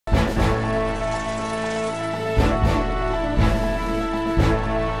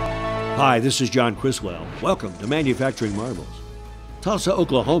Hi, this is John Criswell. Welcome to Manufacturing Marvels. Tulsa,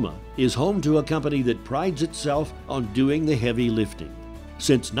 Oklahoma is home to a company that prides itself on doing the heavy lifting.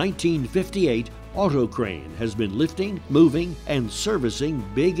 Since 1958, Autocrane has been lifting, moving, and servicing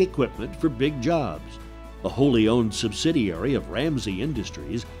big equipment for big jobs. A wholly owned subsidiary of Ramsey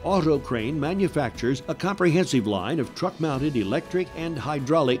Industries, Autocrane manufactures a comprehensive line of truck-mounted electric and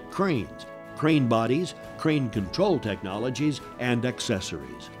hydraulic cranes, crane bodies, crane control technologies, and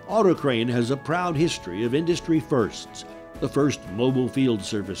accessories. Autocrane has a proud history of industry firsts: the first mobile field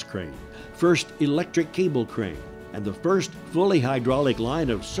service crane, first electric cable crane, and the first fully hydraulic line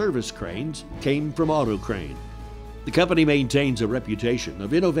of service cranes came from Autocrane. The company maintains a reputation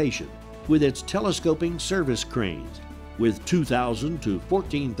of innovation with its telescoping service cranes. With 2,000 to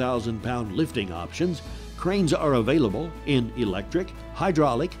 14,000 pound lifting options, cranes are available in electric,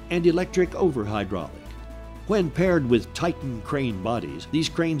 hydraulic, and electric over hydraulic. When paired with Titan crane bodies, these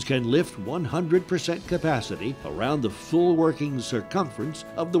cranes can lift 100% capacity around the full working circumference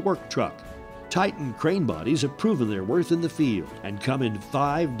of the work truck. Titan crane bodies have proven their worth in the field and come in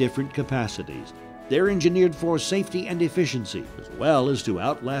 5 different capacities. They're engineered for safety and efficiency, as well as to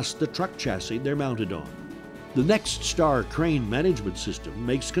outlast the truck chassis they're mounted on. The NextStar crane management system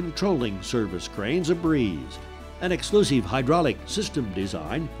makes controlling service cranes a breeze. An exclusive hydraulic system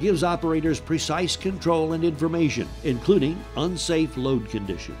design gives operators precise control and information, including unsafe load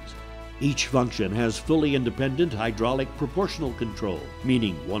conditions. Each function has fully independent hydraulic proportional control,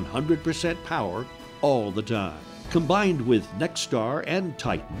 meaning 100% power all the time. Combined with NextStar and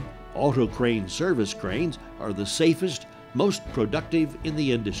Titan, Autocrane service cranes are the safest, most productive in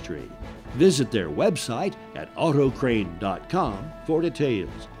the industry. Visit their website at autocrane.com for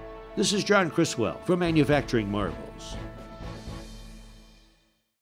details. This is John Criswell for Manufacturing Marvels.